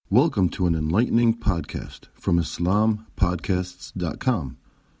Welcome to an enlightening podcast from 𝗟𝘆𝗹𝘁𝘂𝗹.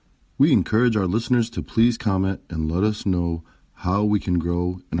 We encourage our listeners to please comment and let us know how we can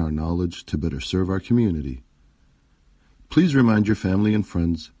grow in our knowledge to better serve our community. Please remind your family and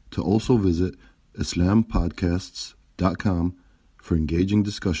friends to also visit 𝗟𝘆𝗹𝘁𝘂𝗹 for engaging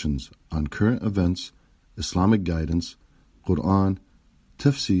discussions on current events, Islamic guidance, Quran,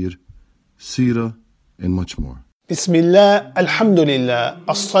 tafsir, seerah, and much more. Bismillah, alhamdulillah,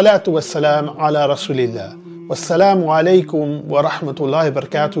 as-salatu was-salam ala rasulillah. Wassalamu alaikum wa rahmatullahi wa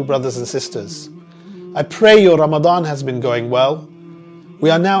barakatuh, brothers and sisters. I pray your Ramadan has been going well. We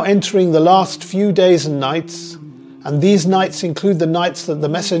are now entering the last few days and nights, and these nights include the nights that the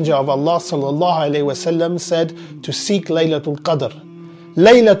Messenger of Allah sallallahu alaihi wasallam said to seek Laylatul Qadr.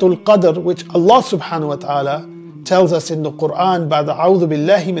 Laylatul Qadr, which Allah subhanahu wa ta'ala tells us in the Quran, ba'da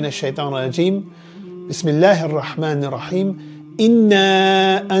𝗟𝘆𝗹𝗁𝗁𝗃𝗃 Bismillahir Rahmanir Rahim,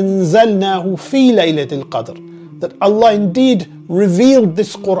 Inna anzalnahu fi Laylatul Qadr. That Allah indeed revealed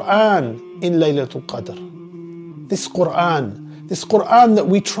this Quran in Laylatul Qadr. This Quran that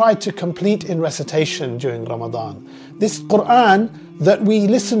we try to complete in recitation during Ramadan. This Quran that we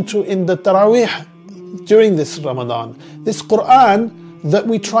listen to in the Taraweeh during this Ramadan. This Quran that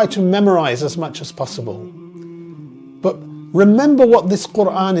we try to memorize as much as possible. But remember what this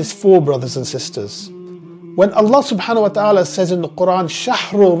Quran is for, brothers and sisters. When Allah subhanahu wa ta'ala says in the Quran,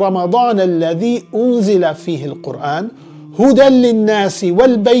 شَهْرُ رَمَضَانَ الَّذِي أُنزِلَ فِيهِ الْقُرْآنِ هُدًى لِلنَّاسِ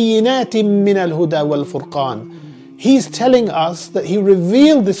وَالْبَيِّنَاتٍ مِّنَ الْهُدَى وَالْفُرْقَانِ. He's telling us that He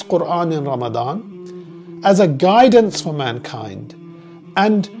revealed this Quran in Ramadan as a guidance for mankind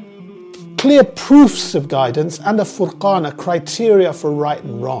and clear proofs of guidance and a furqan, a criteria for right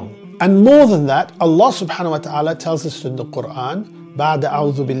and wrong. And more than that, Allah subhanahu wa ta'ala tells us in the Quran, بعد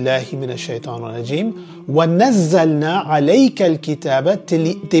أعوذ بالله من الشيطان الرجيم ونزلنا عليك الكتاب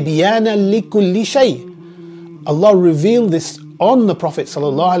تبيانا لكل شيء. Allah revealed this on the Prophet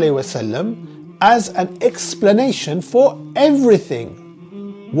sallallahu alaihi wasallam as an explanation for everything.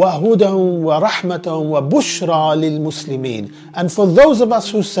 وَهُدًى وَرَحْمَةً وَبُشْرَى لِلْمُسْلِمِينَ. And for those of us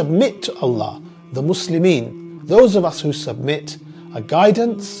who submit to Allah, the Muslimin, those of us who submit, a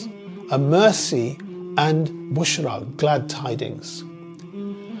guidance, a mercy, and bushra, glad tidings.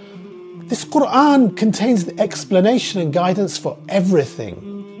 This Quran contains the explanation and guidance for everything.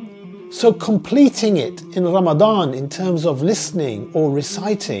 So completing it in Ramadan in terms of listening or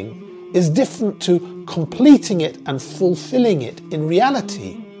reciting is different to completing it and fulfilling it in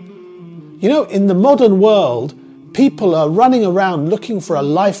reality. You know, in the modern world, people are running around looking for a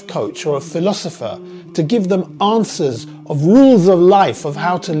life coach or a philosopher to give them answers of rules of life, of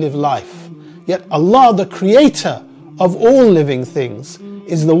how to live life. Yet Allah, the creator of all living things,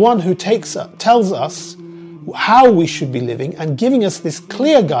 is the one who tells us how we should be living and giving us this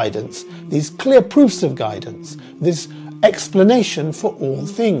clear guidance, these clear proofs of guidance, this explanation for all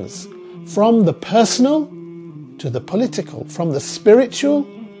things, from the personal to the political, from the spiritual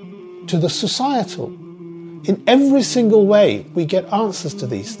to the societal. In every single way, we get answers to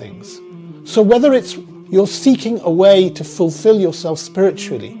these things. So whether it's you're seeking a way to fulfill yourself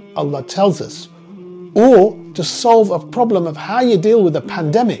spiritually, Allah tells us, or to solve a problem of how you deal with a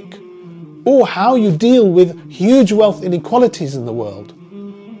pandemic, or how you deal with huge wealth inequalities in the world,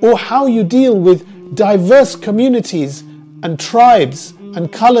 or how you deal with diverse communities and tribes and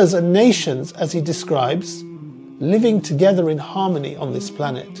colors and nations, as He describes, living together in harmony on this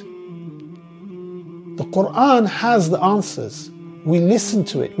planet. The Quran has the answers. We listen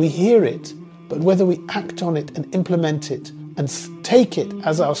to it, we hear it, but whether we act on it and implement it and take it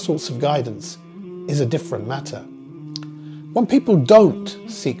as our source of guidance is a different matter. When people don't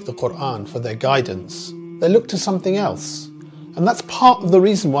seek the Quran for their guidance, they look to something else. And that's part of the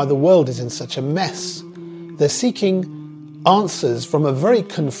reason why the world is in such a mess. They're seeking answers from a very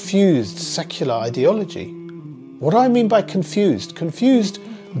confused secular ideology. What do I mean by confused? Confused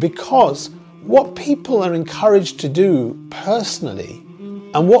because what people are encouraged to do personally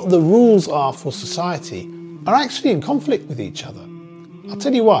and what the rules are for society are actually in conflict with each other. I'll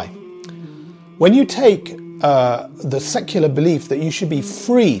tell you why. When you take the secular belief that you should be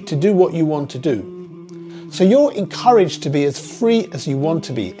free to do what you want to do, so you're encouraged to be as free as you want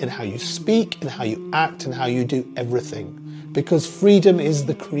to be in how you speak, in how you act, and how you do everything, because freedom is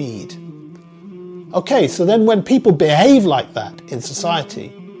the creed. Okay, so then when people behave like that in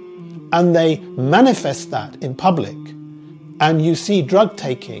society, and they manifest that in public, and you see drug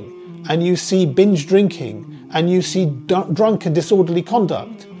taking, and you see binge drinking, and you see drunk and disorderly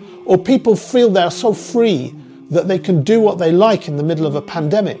conduct, or people feel they're so free that they can do what they like in the middle of a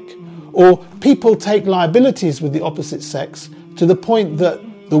pandemic, or people take liabilities with the opposite sex to the point that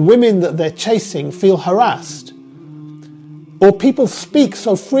the women that they're chasing feel harassed. Or people speak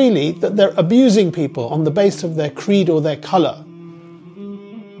so freely that they're abusing people on the basis of their creed or their colour.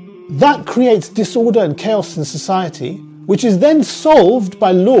 That creates disorder and chaos in society, which is then solved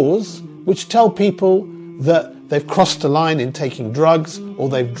by laws which tell people that they've crossed a line in taking drugs, or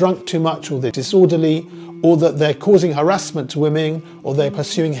they've drunk too much, or they're disorderly, or that they're causing harassment to women, or they're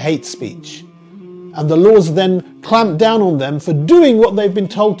pursuing hate speech. And the laws then clamp down on them for doing what they've been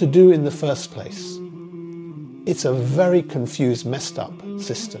told to do in the first place. It's a very confused, messed up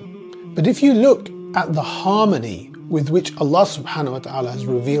system. But if you look at the harmony with which Allah subhanahu wa ta'ala has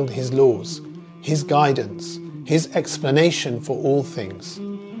revealed His laws, His guidance, His explanation for all things,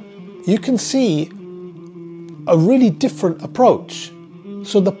 you can see a really different approach.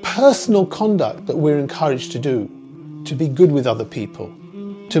 So the personal conduct that we're encouraged to do, to be good with other people,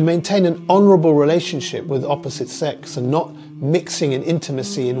 to maintain an honourable relationship with the opposite sex and not mixing in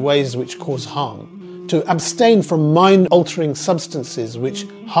intimacy in ways which cause harm, to abstain from mind-altering substances which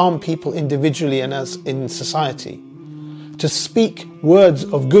harm people individually and as in society, to speak words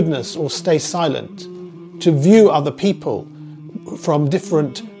of goodness or stay silent, to view other people from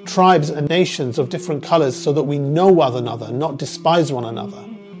different tribes and nations of different colours so that we know one another, not despise one another.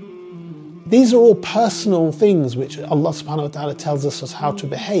 These are all personal things which Allah subhanahu wa ta'ala tells us how to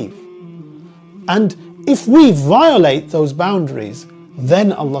behave. And if we violate those boundaries,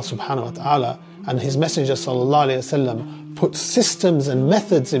 then Allah subhanahu wa ta'ala and His Messenger sallallahu alayhi wasallam put systems and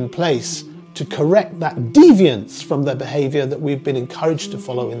methods in place to correct that deviance from the behaviour that we've been encouraged to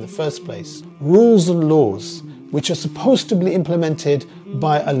follow in the first place. Rules and laws which are supposed to be implemented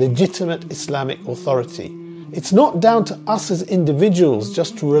by a legitimate Islamic authority. It's not down to us as individuals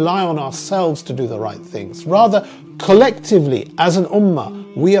just to rely on ourselves to do the right things. Rather, collectively, as an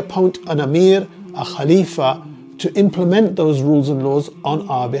ummah, we appoint an amir, a khalifa, to implement those rules and laws on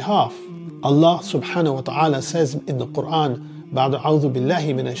our behalf. Allah subhanahu wa ta'ala says in the Quran, بعد أعوذ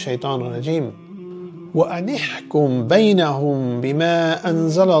بالله من الشيطان الرجيم وأنحكم بينهم بما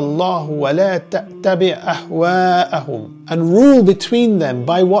أنزل الله ولا تتبع أهواءهم, and rule between them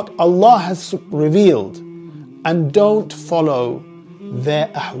by what Allah has revealed, and don't follow their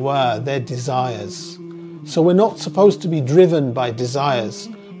ahwa, their desires. So we're not supposed to be driven by desires.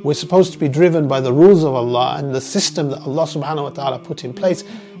 We're supposed to be driven by the rules of Allah, and the system that Allah subhanahu wa ta'ala put in place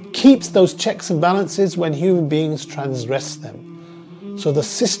keeps those checks and balances when human beings transgress them. So the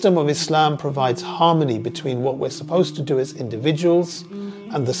system of Islam provides harmony between what we're supposed to do as individuals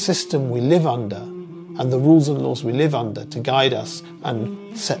and the system we live under and the rules and laws we live under to guide us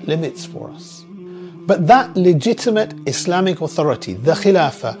and set limits for us. But that legitimate Islamic authority, the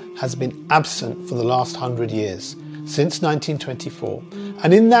Khilafah, has been absent for the last 100 years, since 1924.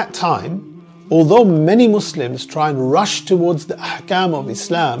 And in that time, although many Muslims try and rush towards the ahkam of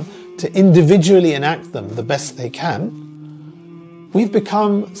Islam to individually enact them the best they can, we've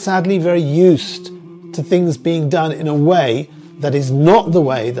become sadly very used to things being done in a way that is not the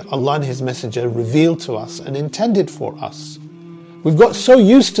way that Allah and His Messenger revealed to us and intended for us. We've got so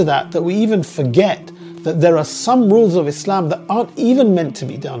used to that we even forget that there are some rules of Islam that aren't even meant to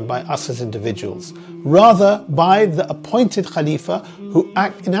be done by us as individuals, rather by the appointed Khalifa who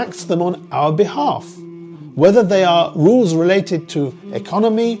enacts them on our behalf, whether they are rules related to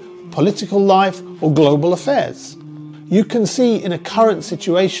economy, political life, or global affairs. You can see in a current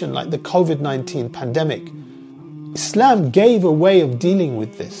situation like the COVID-19 pandemic, Islam gave a way of dealing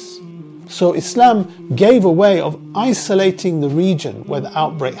with this. So Islam gave a way of isolating the region where the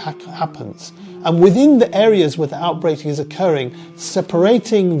outbreak happens, and within the areas where the outbreak is occurring,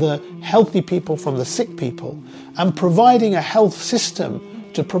 separating the healthy people from the sick people, and providing a health system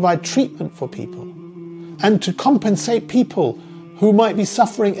to provide treatment for people, and to compensate people who might be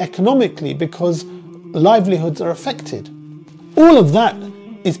suffering economically because livelihoods are affected. All of that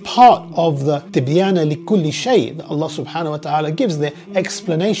is part of the 𝗟ْبْيَانَ that Allah subhanahu wa ta'ala gives, the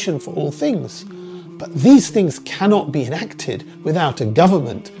explanation for all things. But these things cannot be enacted without a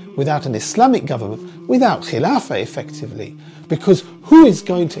government, without an Islamic government, without Khilafah effectively. Because who is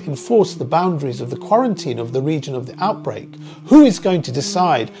going to enforce the boundaries of the quarantine of the region of the outbreak? Who is going to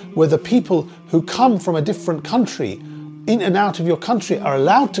decide whether people who come from a different country, in and out of your country, are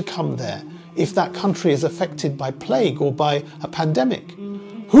allowed to come there if that country is affected by plague or by a pandemic?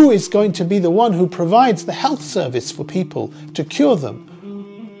 Who is going to be the one who provides the health service for people to cure them?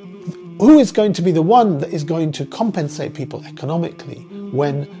 Who is going to be the one that is going to compensate people economically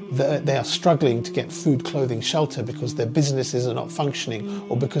when they are struggling to get food, clothing, shelter because their businesses are not functioning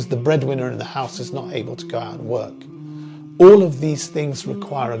or because the breadwinner in the house is not able to go out and work? All of these things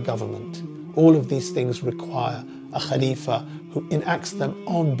require a government. All of these things require a Khalifa who enacts them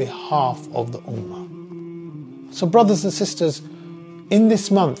on behalf of the Ummah. So brothers and sisters, in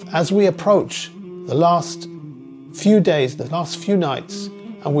this month, as we approach the last few days, the last few nights,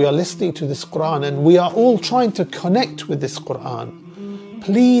 and we are listening to this Quran, and we are all trying to connect with this Quran,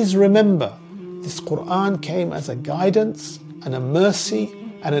 please remember, this Quran came as a guidance and a mercy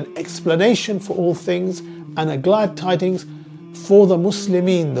and an explanation for all things and a glad tidings for the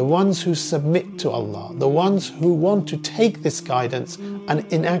Muslimin, the ones who submit to Allah, the ones who want to take this guidance and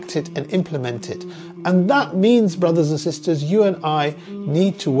enact it and implement it. And that means, brothers and sisters, you and I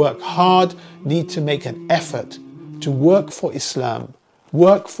need to work hard, need to make an effort to work for Islam,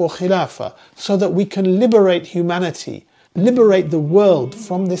 work for Khilafah, so that we can liberate humanity, liberate the world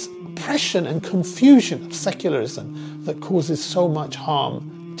from this oppression and confusion of secularism that causes so much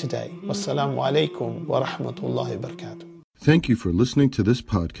harm today. Wassalamu alaikum wa rahmatullahi wa barakatuh. Thank you for listening to this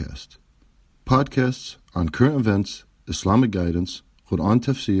podcast. Podcasts on current events, Islamic guidance, Quran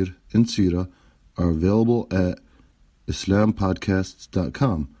tafsir, and seerah are available at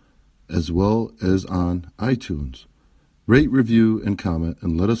islampodcasts.com as well as on iTunes. Rate, review, and comment,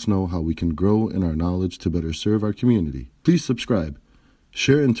 and let us know how we can grow in our knowledge to better serve our community. Please subscribe,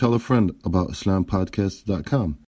 share, and tell a friend about islampodcasts.com.